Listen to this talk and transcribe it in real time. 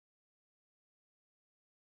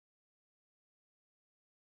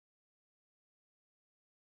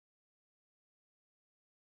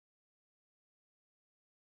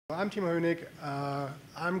I'm Timo Hönig.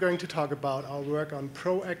 I'm going to talk about our work on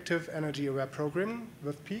proactive energy-aware programming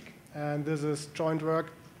with PEAK. And this is joint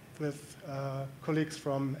work with colleagues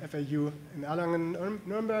from FAU in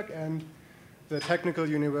Erlangen-Nürnberg and the Technical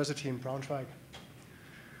University in Braunschweig.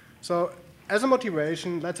 So as a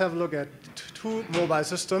motivation, let's have a look at two mobile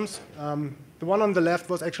systems. The one on the left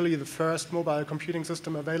was actually the first mobile computing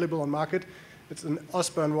system available on market. It's an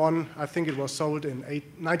Osborne 1. I think it was sold in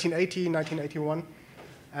 1980, 1981.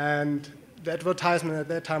 And the advertisement at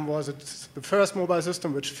that time was it's the first mobile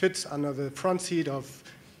system which fits under the front seat of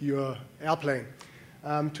your airplane.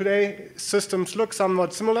 Today, systems look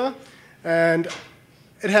somewhat similar, and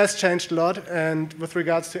it has changed a lot. And with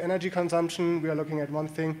regards to energy consumption, we are looking at one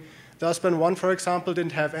thing. The Osborne 1, for example,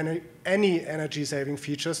 didn't have any energy-saving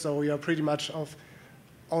features, so we are pretty much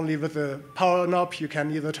only with the power knob. You can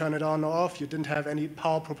either turn it on or off. You didn't have any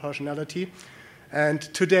power proportionality. And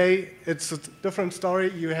today, it's a different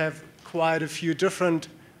story. You have quite a few different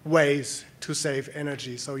ways to save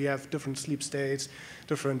energy. So you have different sleep states,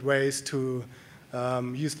 different ways to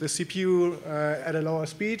use the CPU at a lower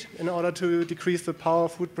speed in order to decrease the power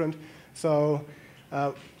footprint. So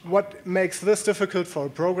what makes this difficult for a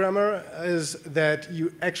programmer is that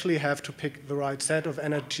you actually have to pick the right set of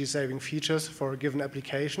energy-saving features for a given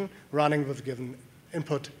application running with a given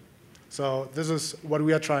input. So this is what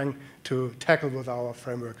we are trying to tackle with our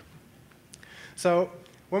framework. So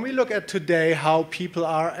when we look at today how people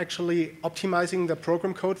are actually optimizing the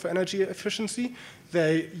program code for energy efficiency,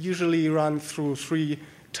 they usually run through 3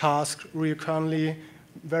 tasks recurrently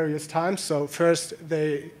various times. So first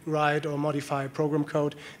they write or modify program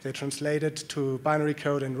code, they translate it to binary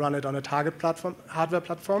code and run it on a target platform, hardware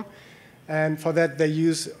platform. And for that they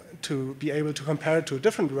use, to be able to compare it to a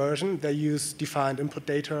different version, they use defined input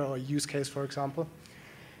data or use case, for example.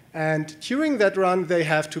 And during that run, they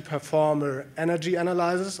have to perform an energy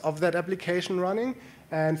analysis of that application running.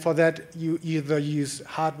 And for that, you either use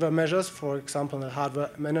hardware measures, for example, a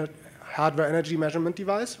hardware energy measurement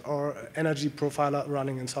device or energy profiler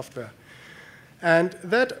running in software. And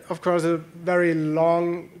that, of course, is a very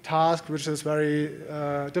long task, which is very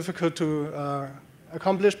difficult to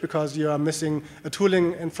accomplish because you are missing a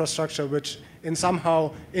tooling infrastructure which in somehow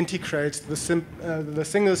integrates the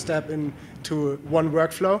single step into one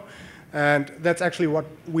workflow. And that's actually what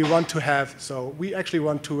we want to have. So we actually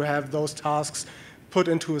want to have those tasks put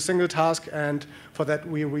into a single task, and for that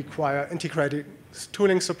we require integrated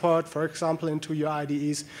tooling support, for example, into your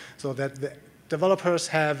IDEs, so that the developers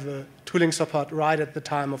have tooling support right at the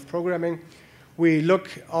time of programming. We look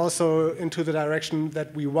also into the direction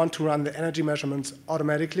that we want to run the energy measurements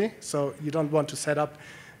automatically. So you don't want to set up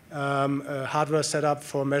a hardware setup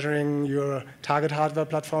for measuring your target hardware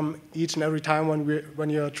platform each and every time when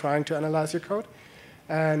you're trying to analyze your code.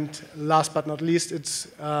 And last but not least, it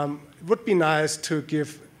would be nice to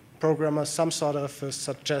give programmers some sort of a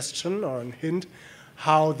suggestion or a hint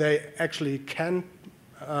how they actually can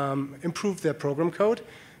improve their program code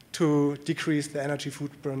to decrease the energy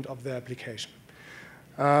footprint of their application.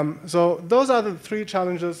 So those are the 3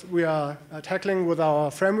 challenges we are tackling with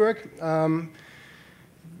our framework.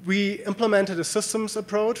 We implemented a systems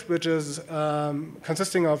approach, which is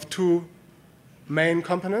consisting of 2 main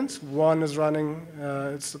components. One is running,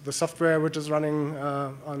 it's the software which is running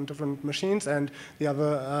on different machines, and the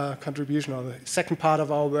other contribution, or the second part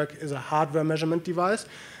of our work, is a hardware measurement device,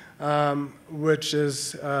 which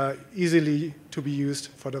is easily to be used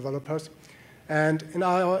for developers. And in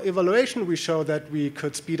our evaluation, we show that we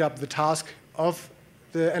could speed up the task of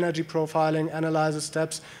the energy profiling analysis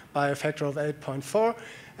steps by a factor of 8.4.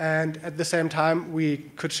 And at the same time, we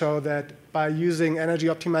could show that by using energy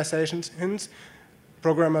optimization hints,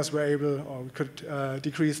 programmers were able, or we could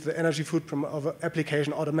decrease the energy footprint of an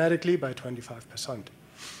application automatically by 25%.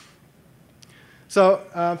 So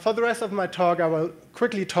for the rest of my talk, I will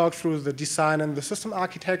quickly talk through the design and the system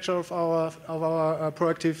architecture of our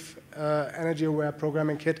proactive energy-aware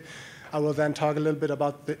programming kit. I will then talk a little bit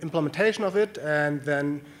about the implementation of it, and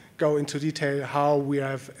then go into detail how we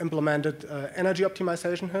have implemented energy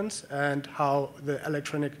optimization hints and how the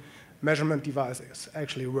electronic measurement device is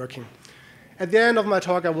actually working. At the end of my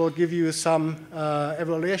talk, I will give you some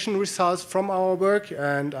evaluation results from our work,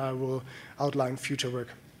 and I will outline future work.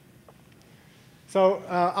 So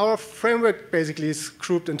our framework basically is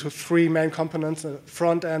grouped into 3 main components: a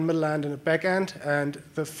front end, middle end, and a back end. And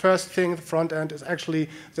the first thing, the front end, is actually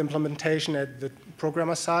the implementation at the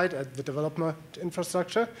programmer side, at the development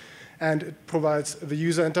infrastructure. And it provides the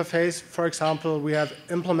user interface. For example, we have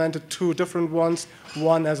implemented 2 different ones,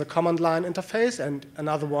 one as a command line interface and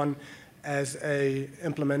another one as a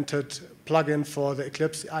implemented plugin for the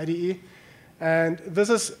Eclipse IDE. And this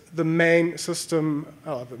is the main system,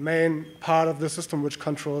 the main part of the system which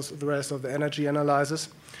controls the rest of the energy analysis.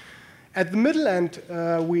 At the middle end,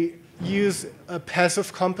 we use a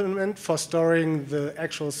passive component for storing the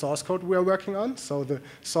actual source code we are working on. So the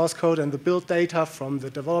source code and the build data from the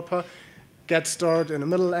developer get stored in a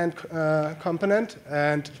middle end component,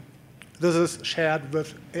 and this is shared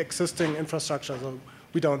with existing infrastructure. So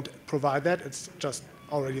we don't provide that, it's just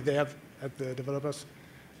already there at the developer's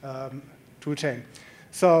tool chain.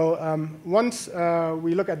 So once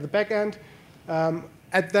we look at the back end,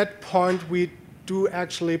 at that point we do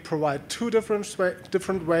actually provide two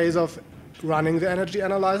different ways of running the energy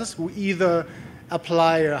analysis. We either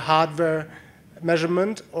apply a hardware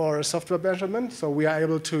measurement or a software measurement, so we are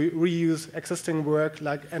able to reuse existing work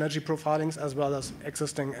like energy profilings as well as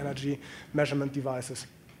existing energy measurement devices.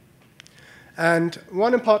 And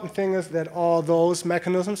one important thing is that all those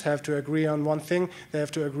mechanisms have to agree on one thing. They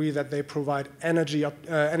have to agree that they provide energy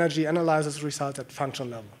analysis results at function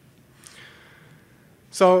level.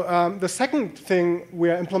 So the second thing we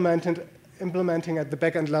are implementing at the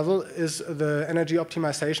backend level is the energy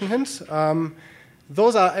optimization hints.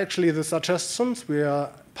 Those are actually the suggestions we are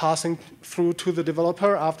passing through to the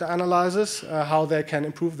developer after analysis, how they can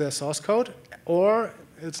improve their source code. Or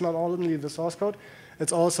it's not only the source code,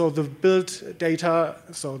 it's also the build data,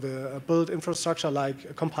 so the build infrastructure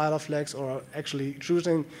like compiler flags or actually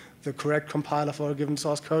choosing the correct compiler for a given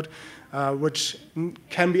source code, which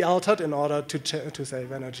can be altered in order to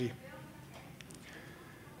save energy.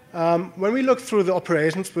 When we look through the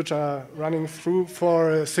operations which are running through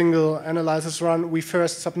for a single analysis run, we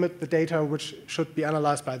first submit the data which should be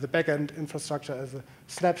analyzed by the backend infrastructure as a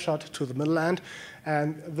snapshot to the middle end.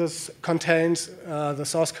 And this contains the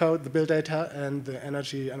source code, the build data, and the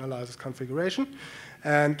energy analysis configuration.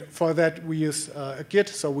 And for that, we use a Git.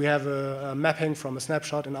 So we have a mapping from a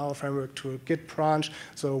snapshot in our framework to a Git branch.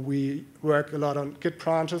 So we work a lot on Git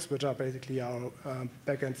branches, which are basically our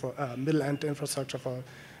backend for middle end infrastructure for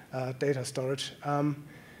data storage.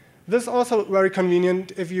 This is also very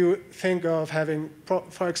convenient if you think of having,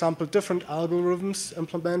 for example, different algorithms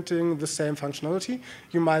implementing the same functionality.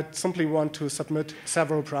 You might simply want to submit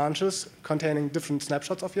several branches containing different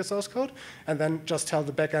snapshots of your source code, and then just tell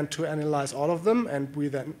the backend to analyze all of them, and we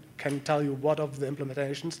then can tell you what of the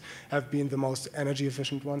implementations have been the most energy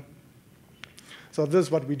efficient one. So this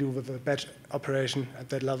is what we do with the batch operation at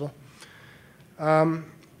that level.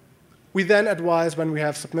 We then advise, when we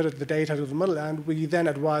have submitted the data to the middle end, we then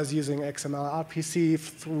advise using XML RPC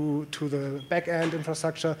through to the back-end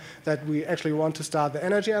infrastructure that we actually want to start the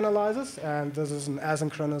energy analysis. And this is an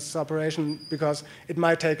asynchronous operation because it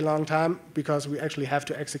might take a long time because we actually have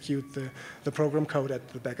to execute the program code at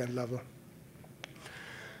the back-end level.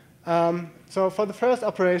 So for the first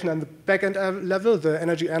operation and the back-end level, the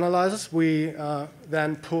energy analysis, we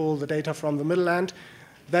then pull the data from the middle end.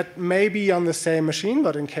 That may be on the same machine,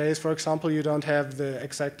 but in case, for example, you don't have the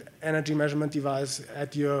exact energy measurement device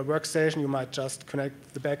at your workstation, you might just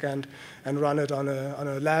connect the backend and run it on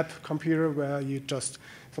a lab computer where you just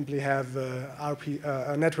simply have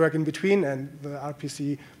a network in between, and the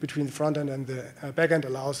RPC between the front end and the backend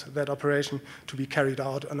allows that operation to be carried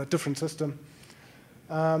out on a different system.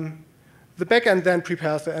 The backend then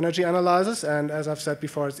prepares the energy analysis, and as I've said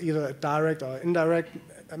before, it's either a direct or indirect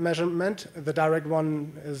measurement. The direct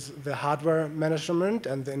one is the hardware measurement,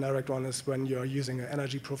 and the indirect one is when you're using an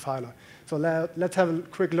energy profiler. So let's have a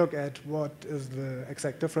quick look at what is the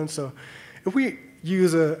exact difference. So if we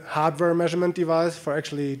use a hardware measurement device for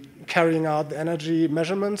actually carrying out the energy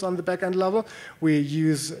measurements on the back-end level, we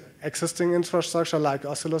use existing infrastructure like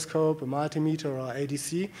oscilloscope, a multimeter, or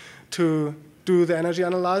ADC to do the energy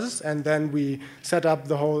analysis, and then we set up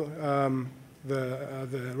the whole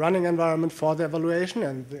the running environment for the evaluation,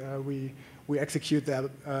 and we execute the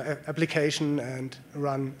application and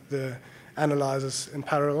run the analysis in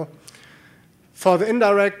parallel. For the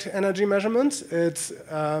indirect energy measurements, it's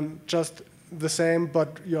just the same,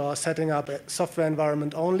 but you're setting up a software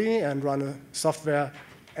environment only and run a software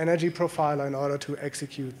energy profiler in order to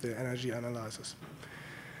execute the energy analysis.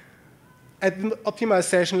 At the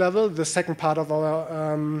optimization level, the second part of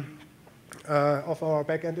our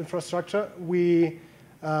back-end infrastructure, we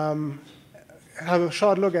have a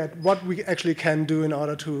short look at what we actually can do in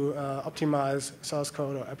order to optimize source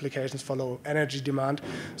code or applications for low energy demand.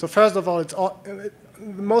 So first of all, the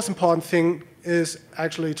most important thing is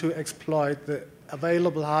actually to exploit the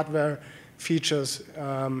available hardware features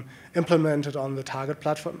implemented on the target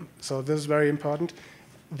platform. So this is very important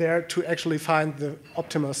there to actually find the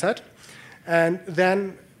optimal set. And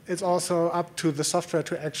then it's also up to the software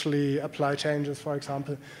to actually apply changes. For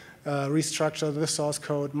example, restructure the source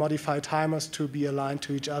code, modify timers to be aligned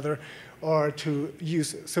to each other, or to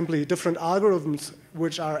use simply different algorithms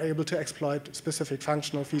which are able to exploit specific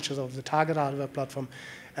functional features of the target hardware platform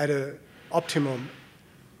at an optimum.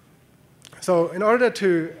 So in order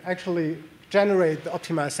to actually generate the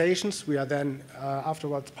optimizations, we are then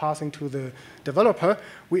afterwards passing to the developer.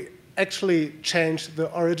 We actually change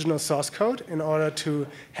the original source code in order to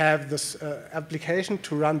have this application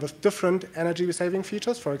to run with different energy-saving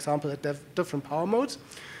features, for example, at different power modes.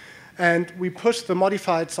 And we push the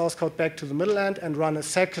modified source code back to the middle end and run a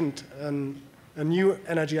second, a new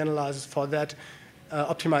energy analysis for that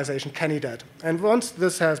optimization candidate. And once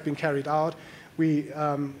this has been carried out, we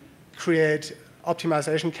create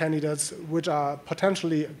optimization candidates which are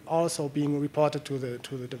potentially also being reported to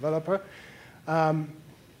the developer.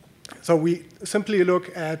 So we simply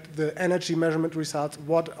look at the energy measurement results,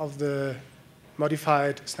 what of the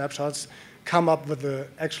modified snapshots come up with the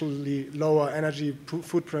actually lower energy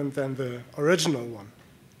footprint than the original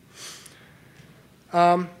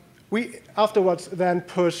one. We afterwards then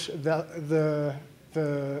push the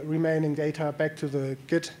remaining data back to the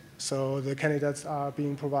Git, so the candidates are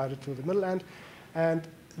being provided to the middle end. And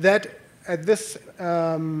that at this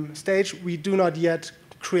stage, we do not yet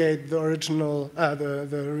create the original,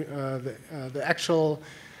 the actual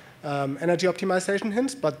energy optimization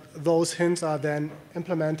hints, but those hints are then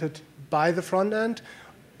implemented by the front end,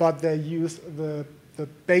 but they use the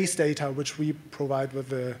base data which we provide with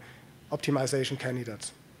the optimization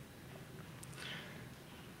candidates.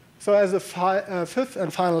 So as a fifth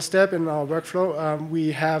and final step in our workflow,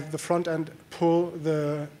 we have the front end pull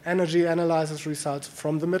the energy analysis results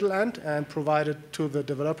from the middle end and provide it to the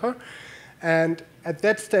developer. And at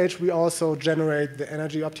that stage, we also generate the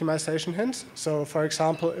energy optimization hints. So for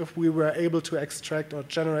example, if we were able to extract or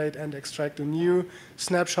generate and extract a new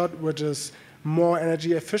snapshot which is more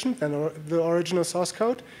energy efficient than the original source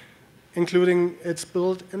code, including its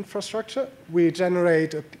build infrastructure, we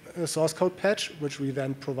generate a source code patch, which we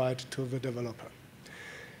then provide to the developer.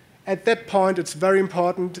 At that point, it's very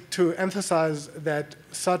important to emphasize that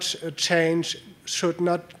such a change should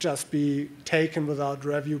not just be taken without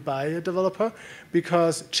review by a developer,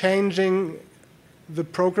 because changing the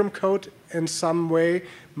program code in some way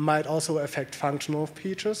might also affect functional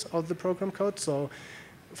features of the program code. So,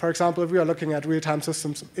 for example, if we are looking at real-time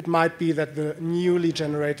systems, it might be that the newly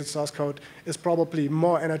generated source code is probably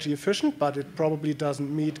more energy efficient, but it probably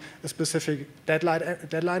doesn't meet a specific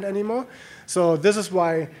deadline anymore. So this is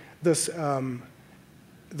why this,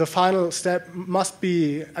 the final step must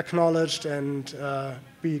be acknowledged and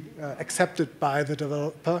be accepted by the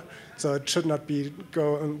developer. So it should not be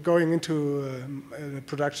going into a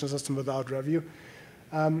production system without review.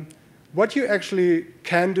 What you actually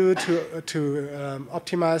can do to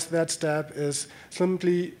optimize that step is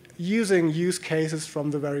simply using use cases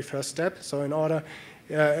from the very first step. So in order,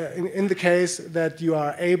 in the case that you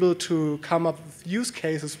are able to come up with use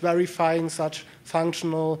cases verifying such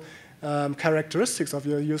functional characteristics of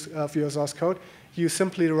your source code, you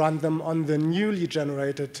simply run them on the newly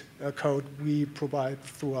generated code we provide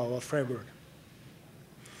through our framework.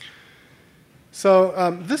 So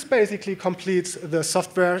this basically completes the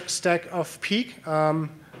software stack of Peak.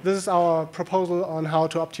 This is our proposal on how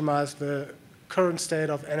to optimize the current state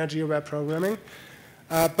of energy-aware programming.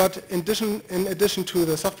 But in addition to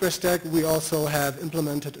the software stack, we also have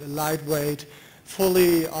implemented a lightweight,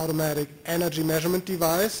 fully automatic energy measurement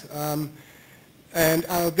device. And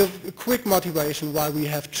I'll give a quick motivation why we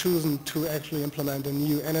have chosen to actually implement a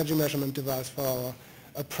new energy measurement device for our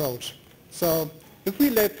approach. So if we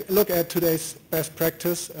look at today's best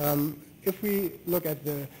practice, if we look at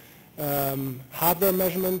the hardware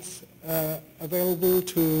measurements available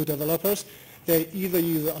to developers, they either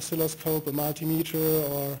use an oscilloscope, a multimeter,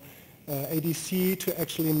 or ADC to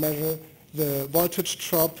actually measure the voltage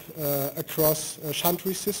drop across a shunt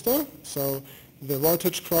resistor. So the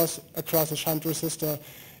voltage across a shunt resistor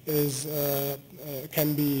is,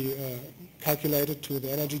 can be calculated to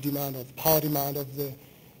the energy demand or the power demand of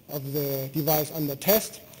the device under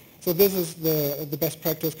test. So this is the best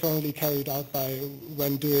practice currently carried out by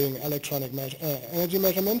when doing electronic energy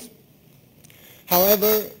measurements.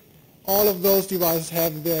 However, all of those devices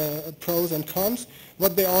have their pros and cons.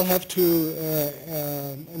 What they all have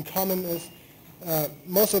in common is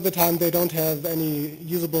most of the time they don't have any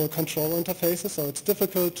usable control interfaces, so it's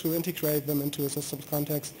difficult to integrate them into a systems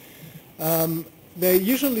context. They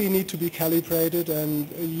usually need to be calibrated, and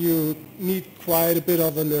you need quite a bit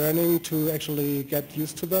of a learning to actually get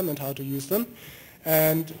used to them and how to use them.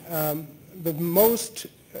 And the most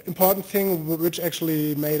important thing which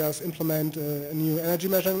actually made us implement a new energy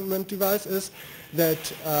measurement device is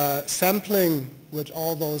that sampling, which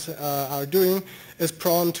all those are doing, is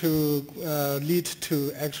prone to lead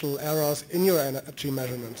to actual errors in your energy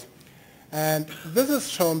measurements. And this is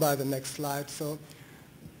shown by the next slide. So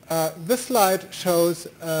this slide shows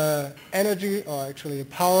energy, or actually a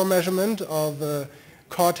power measurement of a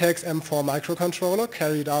Cortex M4 microcontroller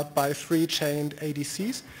carried out by 3 chained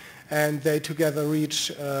ADCs. And they together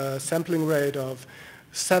reach a sampling rate of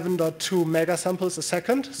 7.2 megasamples a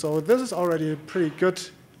second. So this is already a pretty good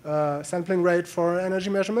sampling rate for energy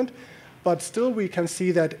measurement. But still we can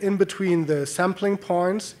see that in between the sampling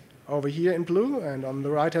points, over here in blue and on the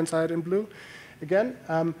right-hand side in blue, again,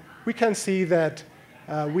 we can see that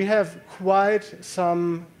we have quite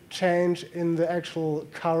some change in the actual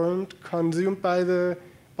current consumed by the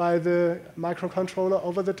microcontroller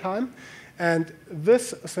over the time. And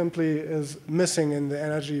this simply is missing in the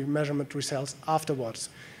energy measurement results afterwards.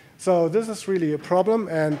 So this is really a problem,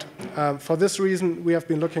 and for this reason, we have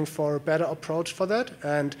been looking for a better approach for that,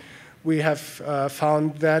 and we have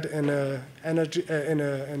found that in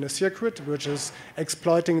a circuit which is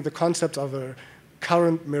exploiting the concept of a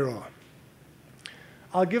current mirror.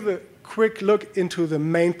 I'll give a quick look into the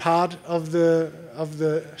main part of the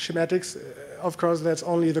schematics. Of course, that's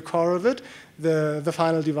only the core of it. The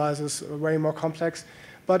final device is way more complex,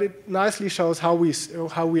 but it nicely shows how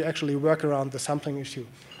we actually work around the sampling issue.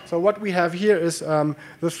 So what we have here is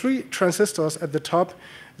the 3 transistors at the top.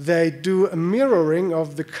 They do a mirroring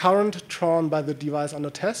of the current drawn by the device under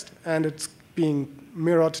test, and it's being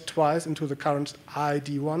mirrored twice into the currents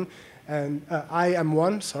ID1 and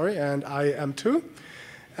IM1, sorry, and IM2.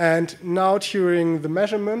 And now during the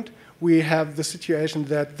measurement, we have the situation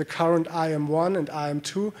that the current IM1 and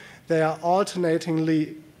IM2, they are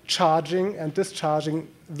alternatingly charging and discharging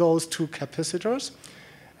those 2 capacitors.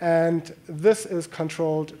 And this is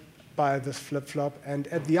controlled by this flip-flop. And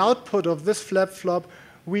at the output of this flip-flop,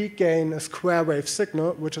 we gain a square wave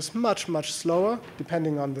signal, which is much, much slower,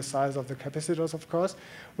 depending on the size of the capacitors, of course,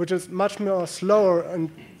 which is much more slower and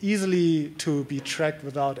easily to be tracked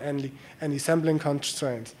without any sampling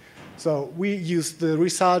constraints. So we use the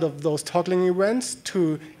result of those toggling events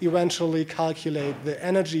to eventually calculate the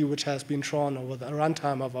energy which has been drawn over the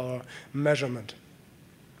runtime of our measurement.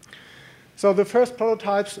 So the first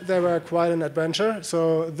prototypes, they were quite an adventure.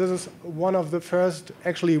 So this is one of the first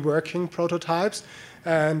actually working prototypes.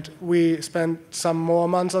 And we spent some more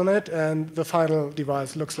months on it, and the final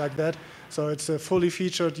device looks like that. So it's a fully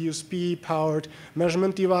featured USB-powered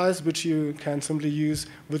measurement device, which you can simply use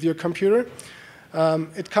with your computer.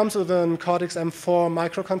 It comes with a Cortex M4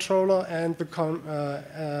 microcontroller and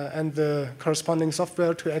the corresponding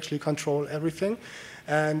software to actually control everything.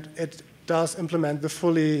 And it does implement the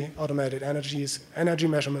fully automated energy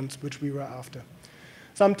measurements which we were after.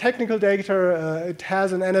 Some technical data, it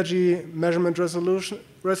has an energy measurement resolution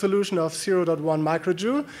of 0.1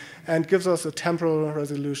 microjoule and gives us a temporal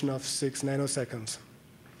resolution of 6 nanoseconds.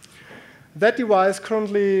 That device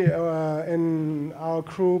currently in our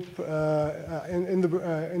group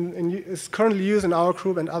is currently used in our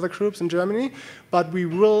group and other groups in Germany, but we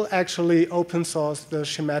will actually open source the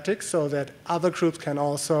schematics so that other groups can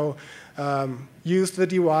also use the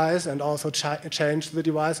device and also change the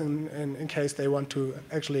device in case they want to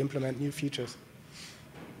actually implement new features.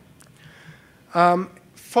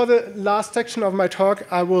 For the last section of my talk,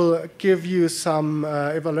 I will give you some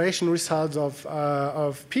evaluation results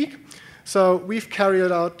of PEAK. So we've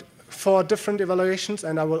carried out 4 different evaluations,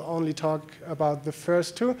 and I will only talk about the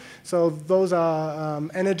first 2. So those are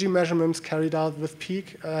energy measurements carried out with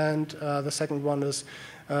PEAK, and the second one is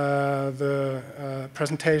the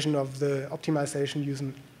presentation of the optimization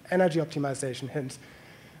using energy optimization hints.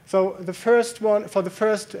 So the first one, for the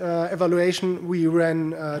first evaluation, we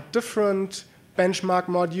ran different benchmark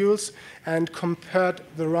modules and compared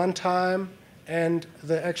the runtime and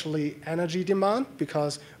the actually energy demand,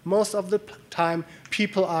 because most of the time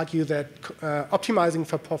people argue that optimizing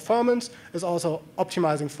for performance is also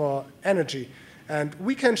optimizing for energy. And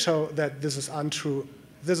we can show that this is untrue.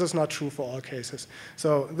 This is not true for all cases.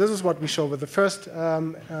 So this is what we show with the first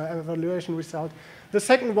evaluation result. The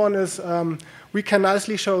second one is we can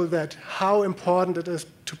nicely show that how important it is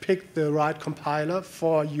to pick the right compiler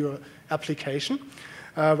for your application,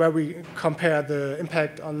 where we compare the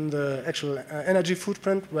impact on the actual energy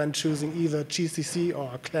footprint when choosing either GCC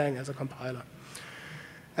or Clang as a compiler.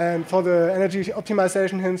 And for the energy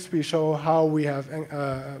optimization hints, we show how we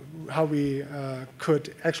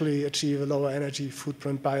could actually achieve a lower energy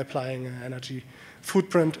footprint by applying an energy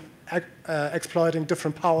footprint exploiting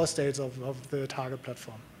different power states of the target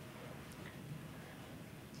platform.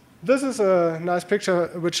 This is a nice picture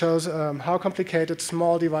which shows how complicated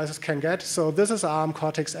small devices can get. So this is ARM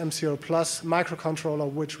Cortex-M0 Plus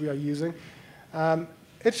microcontroller which we are using.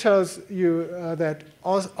 It shows you that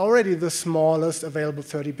already the smallest available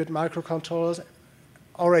 30-bit microcontrollers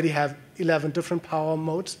already have 11 different power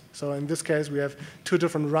modes. So in this case, we have 2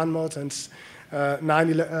 different run modes and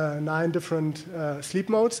 9 different sleep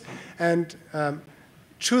modes. And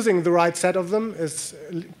choosing the right set of them is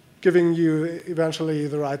giving you eventually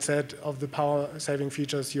the right set of the power-saving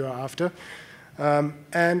features you are after.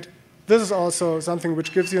 And this is also something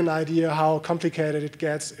which gives you an idea how complicated it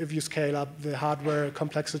gets if you scale up the hardware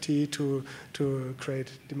complexity to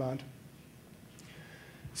create demand.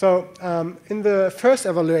 So in the first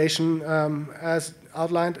evaluation, as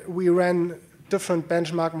outlined, we ran different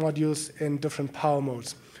benchmark modules in different power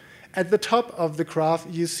modes. At the top of the graph,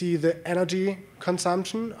 you see the energy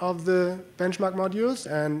consumption of the benchmark modules,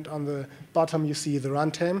 and on the bottom, you see the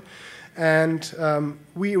runtime. And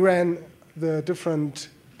we ran the different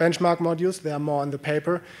benchmark modules, they are more on the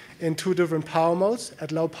paper, in 2 different power modes,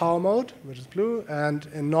 at low power mode, which is blue, and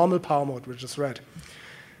in normal power mode, which is red.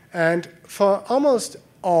 And for almost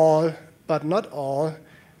all, but not all,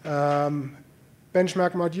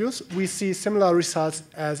 benchmark modules, we see similar results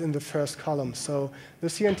as in the first column. So the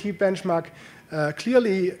CNT benchmark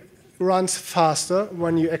clearly runs faster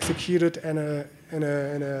when you execute it in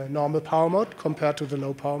a normal power mode compared to the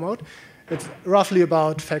low power mode. It's roughly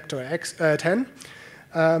about factor 10.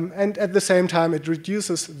 And at the same time, it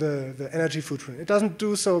reduces the energy footprint. It doesn't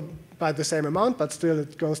do so by the same amount, but still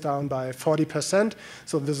it goes down by 40%.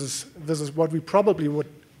 So this is what we probably would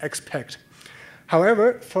expect.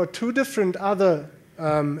 However, for 2 different other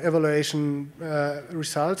evaluation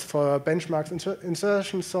results for benchmarks,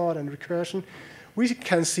 insertion, sort, and recursion, we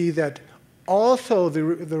can see that although the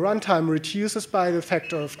runtime reduces by the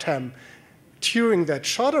factor of 10, during that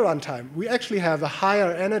shorter runtime, we actually have a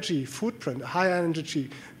higher energy footprint, a higher energy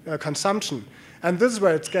consumption. And this is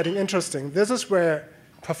where it's getting interesting. This is where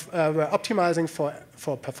optimizing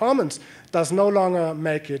for performance does no longer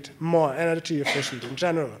make it more energy efficient in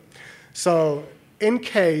general. So in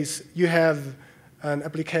case you have an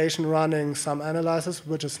application running some analysis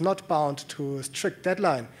which is not bound to a strict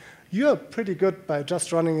deadline, you're pretty good by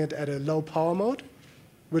just running it at a low power mode,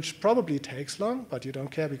 which probably takes long, but you don't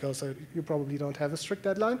care because you probably don't have a strict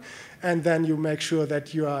deadline. And then you make sure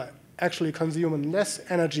that you are actually consuming less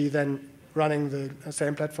energy than running the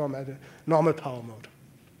same platform at a normal power mode.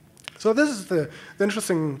 So this is the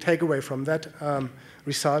interesting takeaway from that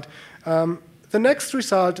result. The next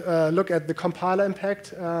result look at the compiler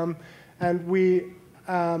impact, and we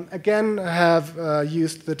again have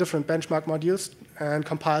used the different benchmark modules and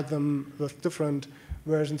compiled them with different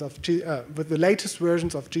versions of with the latest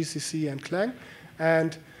versions of GCC and Clang.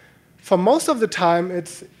 And for most of the time,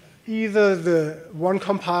 it's either the one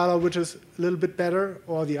compiler which is a little bit better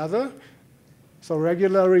or the other. So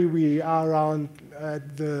regularly, we are around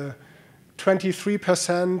the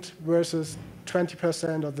 23% versus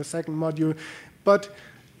 20% of the second module. But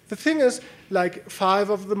the thing is, like 5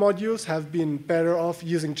 of the modules have been better off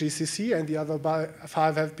using GCC, and the other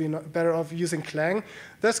 5 have been better off using Clang.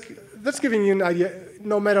 That's giving you an idea.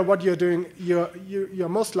 No matter what you're doing, you're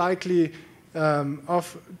most likely you're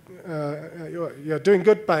doing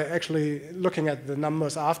good by actually looking at the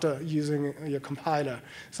numbers after using your compiler.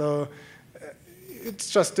 So it's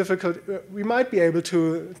just difficult. We might be able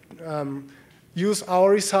to use our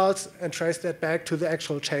results and trace that back to the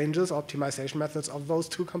actual changes, optimization methods of those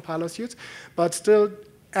 2 compiler suites. But still,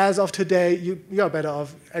 as of today, you're better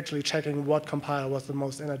off actually checking what compiler was the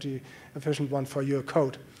most energy efficient one for your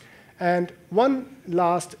code. And one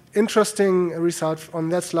last interesting result on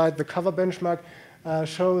that slide, the cover benchmark,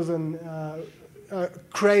 shows a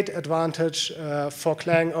great advantage for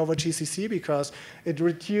Clang over GCC because it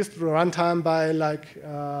reduced the runtime by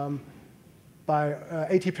by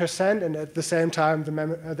 80%, and at the same time,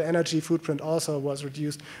 the energy footprint also was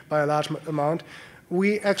reduced by a large amount.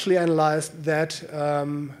 We actually analyzed that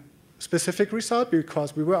specific result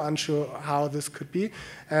because we were unsure how this could be,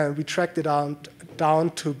 and we tracked it down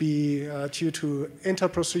to be due to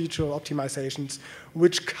interprocedural optimizations,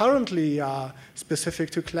 which currently are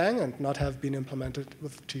specific to Clang and not have been implemented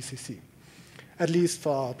with GCC, at least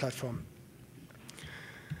for our platform.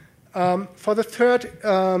 For the third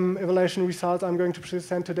evaluation result I'm going to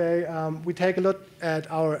present today, we take a look at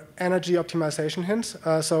our energy optimization hints.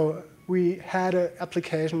 So we had an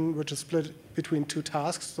application which is split between 2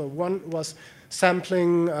 tasks. So one was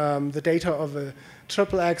sampling the data of a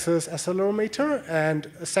triple-axis accelerometer, and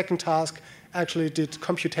a second task actually did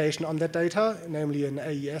computation on that data, namely an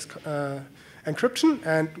AES encryption,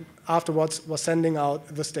 and afterwards was sending out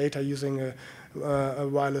this data using a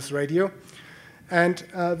wireless radio. And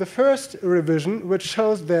the first revision, which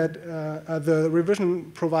shows that the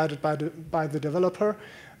revision provided by the developer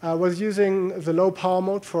was using the low power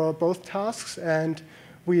mode for both tasks, and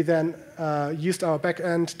we then used our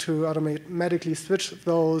backend to automatically switch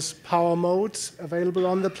those power modes available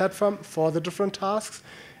on the platform for the different tasks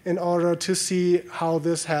in order to see how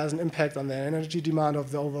this has an impact on the energy demand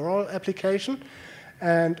of the overall application.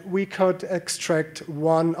 And we could extract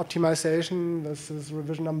one optimization, this is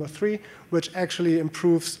revision number 3, which actually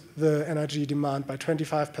improves the energy demand by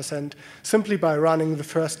 25% simply by running the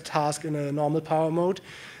first task in a normal power mode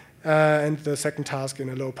and the second task in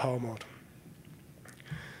a low power mode.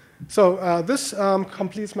 So this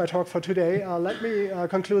completes my talk for today. Let me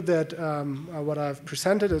conclude that what I've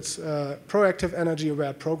presented, it's proactive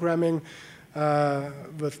energy-aware programming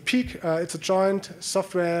with Peak. It's a joint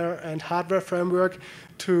software and hardware framework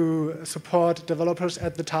to support developers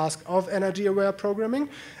at the task of energy-aware programming,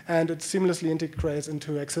 and it seamlessly integrates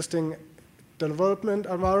into existing development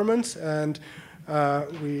environments. And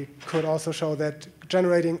we could also show that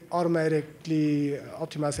generating automatically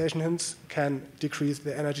optimization hints can decrease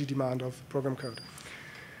the energy demand of program code.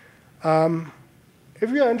 If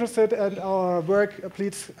you are interested in our work,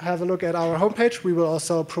 please have a look at our homepage. We will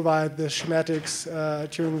also provide the schematics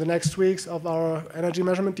during the next weeks of our energy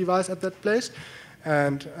measurement device at that place.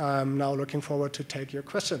 And I'm now looking forward to take your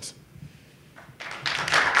questions.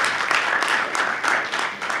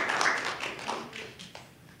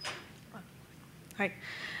 Hi,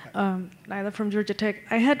 Lila from Georgia Tech.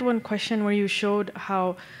 I had one question where you showed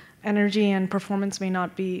how energy and performance may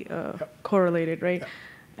not be correlated, right?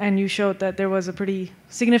 And you showed that there was a pretty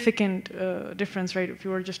significant difference, right, if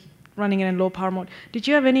you were just running it in low power mode. Did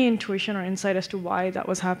you have any intuition or insight as to why that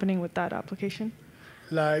was happening with that application?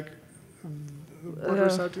 Like, what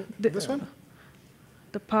result? This one?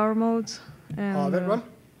 The power modes. And, that one?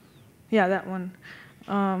 Yeah, that one.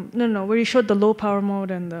 No, where you showed the low power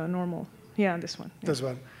mode and the normal. Yeah, this one. Yeah. This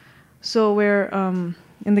one. So where,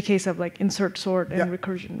 in the case of like insert, sort, and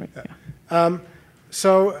recursion, right? Yeah.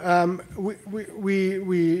 So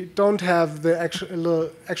we don't have the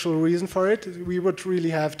actual reason for it. We would really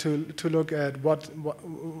have to look at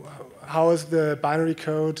how is the binary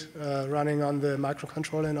code running on the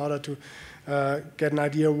microcontroller in order to get an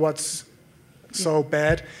idea what's so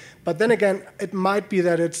bad. But then again, it might be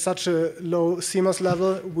that it's such a low CMOS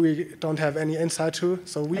level we don't have any insight to.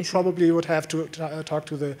 So we probably would have to talk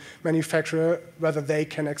to the manufacturer whether they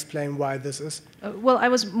can explain why this is. Well, I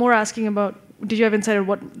was more asking about, did you have insight on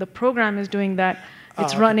what the program is doing that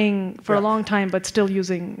it's running for a long time but still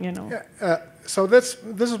using, you know? Yeah, so this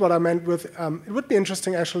is what I meant with, it would be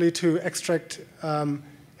interesting actually to extract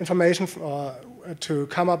information or to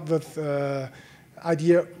come up with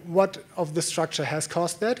idea what of the structure has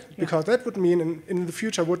caused that, because that would mean in the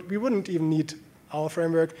future we wouldn't even need our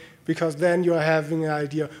framework, because then you're having an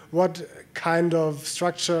idea what kind of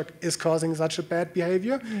structure is causing such a bad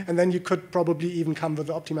behavior, and then you could probably even come with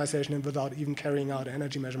the optimization without even carrying out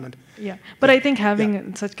energy measurement. Yeah, but I think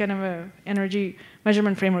having such kind of a energy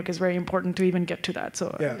measurement framework is very important to even get to that.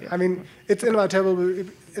 So I mean, it's inevitable,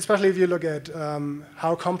 especially if you look at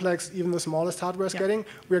how complex even the smallest hardware is getting.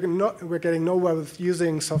 We're getting nowhere with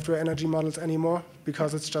using software energy models anymore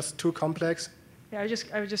because it's just too complex. Yeah,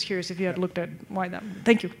 I was just curious if you had looked at why that.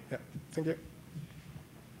 Thank you. Yeah, thank you.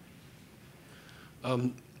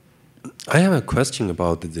 I have a question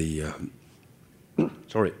about the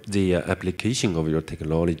application of your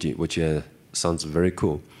technology, which sounds very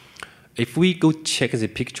cool. If we go check the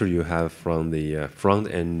picture you have from the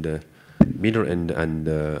front end, middle end,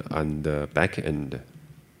 and back end,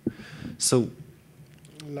 so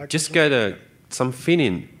like just get some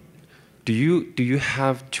feeling. Do you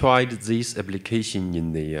have tried this application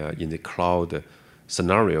in the cloud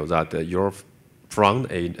scenario that your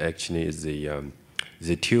front end actually is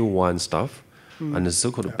the tier 1 stuff, and the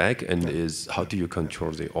so-called back end is how do you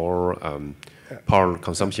control the all power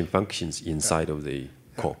consumption functions inside of the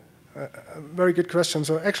core? Very good question.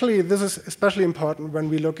 So actually, this is especially important when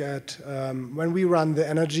we look at when we run the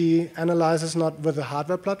energy analysis not with the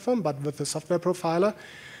hardware platform but with the software profiler.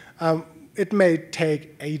 It may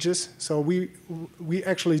take ages, so we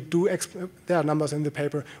actually do, there are numbers in the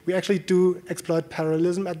paper, we actually do exploit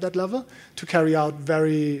parallelism at that level to carry out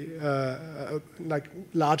very like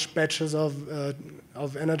large batches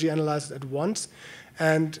of energy analysis at once.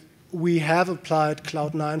 And we have applied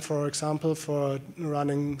Cloud9, for example, for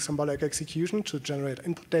running symbolic execution to generate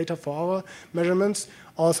input data for our measurements,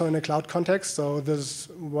 also in a cloud context, so this is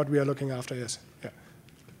what we are looking after, yes. Yeah.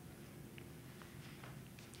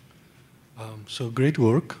 So great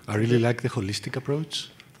work. I really like the holistic approach.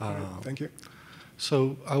 Thank you.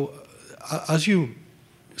 So as you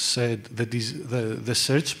said, the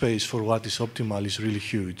search space for what is optimal is really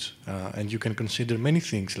huge. And you can consider many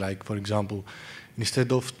things, like, for example,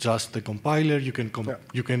 instead of just the compiler, you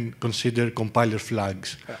can consider compiler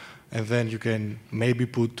flags. Yeah. And then you can maybe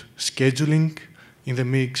put scheduling in the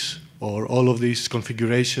mix, or all of these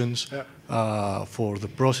configurations for the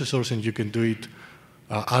processors, and you can do it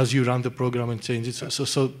as you run the program and change it.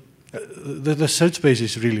 So the search space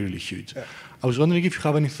is really, really huge. Yeah. I was wondering if you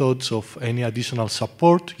have any thoughts of any additional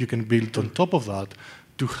support you can build on top of that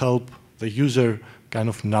to help the user kind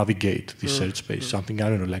of navigate the search space, something, I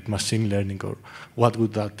don't know, like machine learning, or what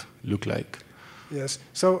would that look like? Yes.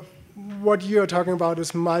 So what you're talking about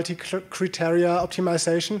is multi-criteria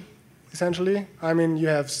optimization, essentially. I mean, you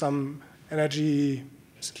have some energy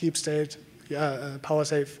keep state, power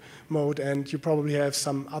save mode, and you probably have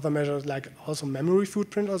some other measures like also memory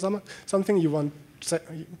footprint or something. You want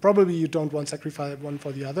probably you don't want to sacrifice one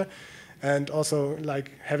for the other, and also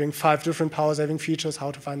like having 5 different power saving features,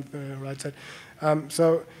 how to find the right set.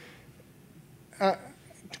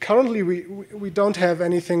 Currently we don't have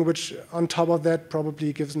anything which on top of that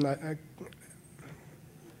probably gives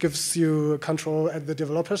you control at the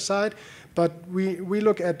developer side, but we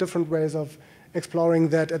look at different ways of exploring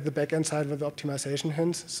that at the back-end side with optimization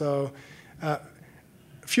hints. So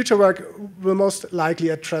future work will most likely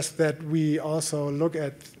address that. We also look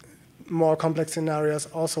at more complex scenarios.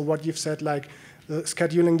 Also what you've said, like the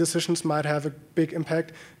scheduling decisions might have a big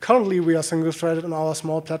impact. Currently we are single-threaded on our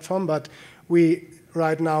small platform, but we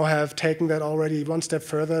right now have taken that already one step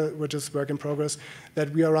further, which is work in progress, that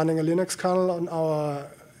we are running a Linux kernel on our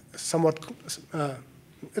somewhat,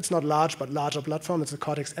 it's not large, but larger platform. It's a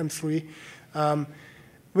Cortex M3.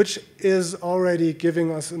 Which is already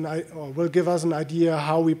giving us or will give us an idea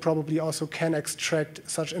how we probably also can extract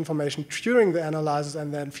such information during the analysis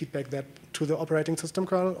and then feedback that to the operating system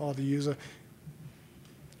kernel or the user.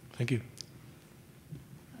 Thank you.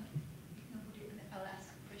 I'll ask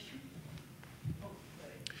a question.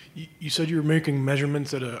 You said you were making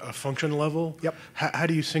measurements at a function level. Yep. How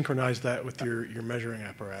do you synchronize that with your measuring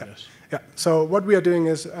apparatus? Yeah. So what we are doing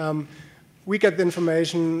is we get the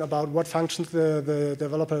information about what functions the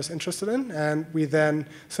developer is interested in, and we then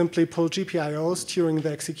simply pull GPIOs during the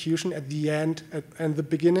execution at the end and the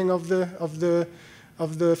beginning of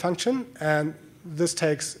the function, and this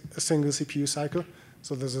takes a single CPU cycle.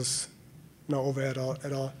 So this is no overhead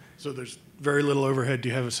at all. So there's very little overhead. Do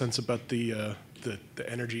you have a sense about the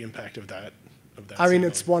energy impact of that? I mean,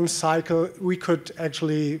 it's one cycle. We could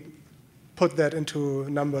actually put that into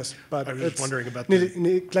numbers, but I was just wondering about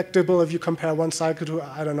neglectable if you compare one cycle to,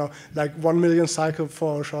 I don't know, like 1 million cycle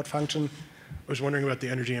for a short function. I was wondering about the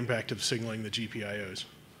energy impact of signaling the GPIOs,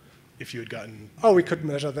 if you had gotten... Oh, we could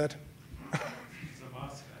measure that.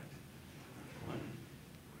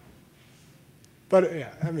 But yeah,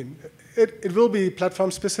 I mean, it will be platform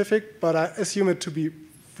specific, but I assume it to be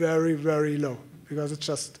very, very low, because it's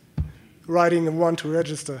just writing a 1 to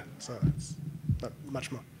register, so it's not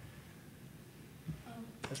much more.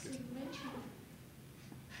 So you mentioned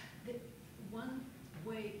that one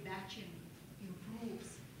way batching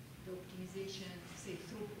improves the optimization, say,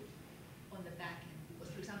 throughput on the back end.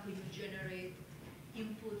 Because, for example, you generate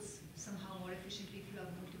inputs somehow more efficiently if you have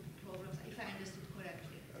multiple programs, if I understood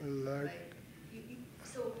correctly. Right?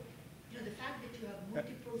 So, the fact that you have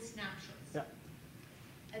multiple snapshots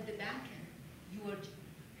at the back end, you are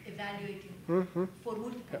evaluating for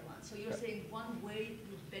multiple ones. So you're saying one way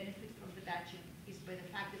you benefit from the batching is by the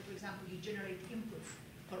fact that, for example, you generate inputs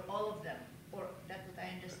for all of them, or that's what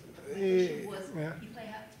I understood. My question was, if I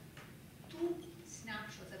have 2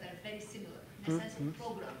 snapshots that are very similar in a sense of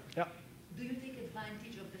program, do you take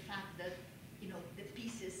advantage of the fact that, the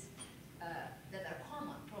pieces that are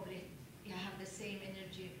common probably have the same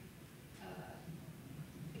energy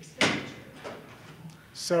expenditure?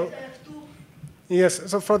 So. I have 2.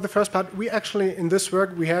 Yes, so for the first part, we actually, in this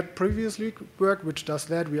work, we had previously work which does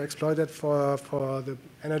that. We exploit it for the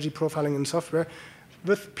energy profiling in software.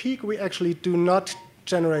 With Peak, we actually do not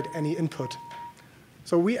generate any input.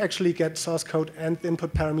 So we actually get source code and the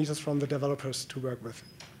input parameters from the developers to work with.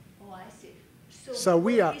 Oh, I see. So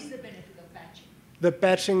what is the benefit of batching? The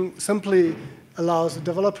batching simply allows the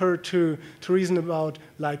developer to reason about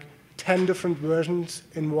like 10 different versions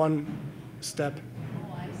in one step.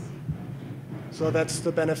 So that's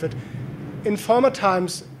the benefit. In former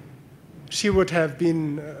times, she would have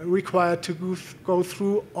been required to go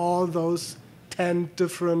through all those 10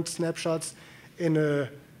 different snapshots in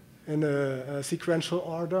a sequential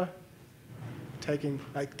order, taking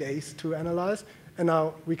like days to analyze. And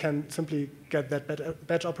now we can simply get that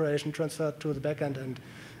batch operation transferred to the backend, and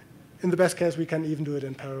in the best case, we can even do it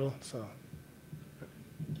in parallel. So